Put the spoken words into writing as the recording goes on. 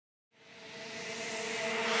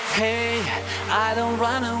Hey, I don't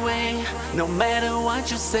run away, no matter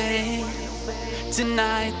what you say.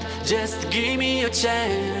 Tonight, just give me a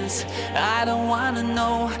chance. I don't wanna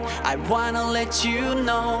know, I wanna let you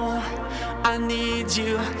know I need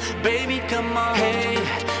you, baby, come on. Hey,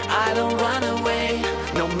 I don't run away,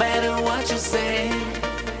 no matter what you say.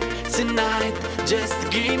 Tonight, just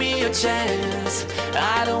give me a chance.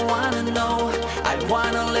 I don't wanna know, I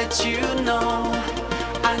wanna let you know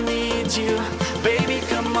I need you, baby,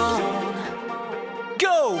 come on.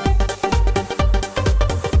 Go!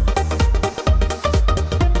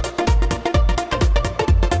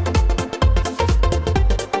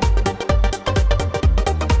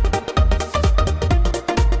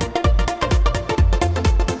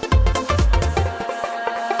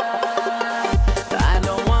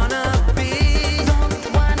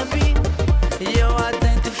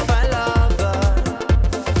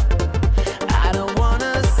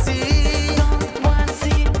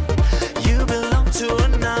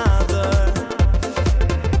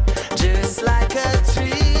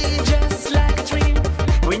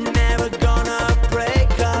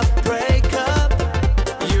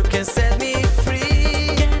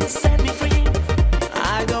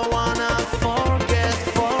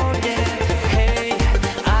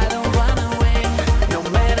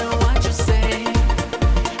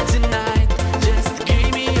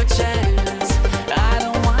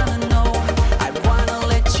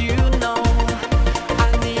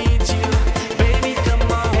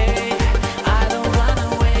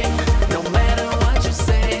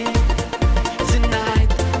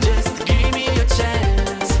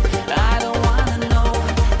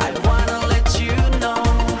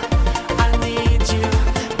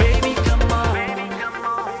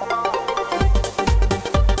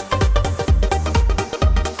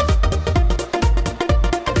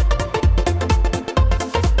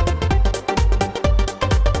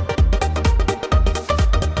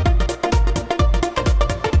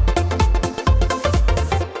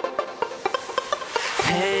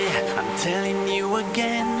 Telling you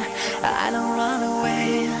again, I don't run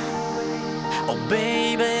away. Oh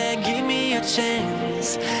baby, give me a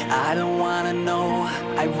chance. I don't wanna know,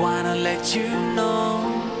 I wanna let you know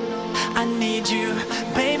I need you,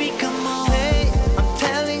 baby, come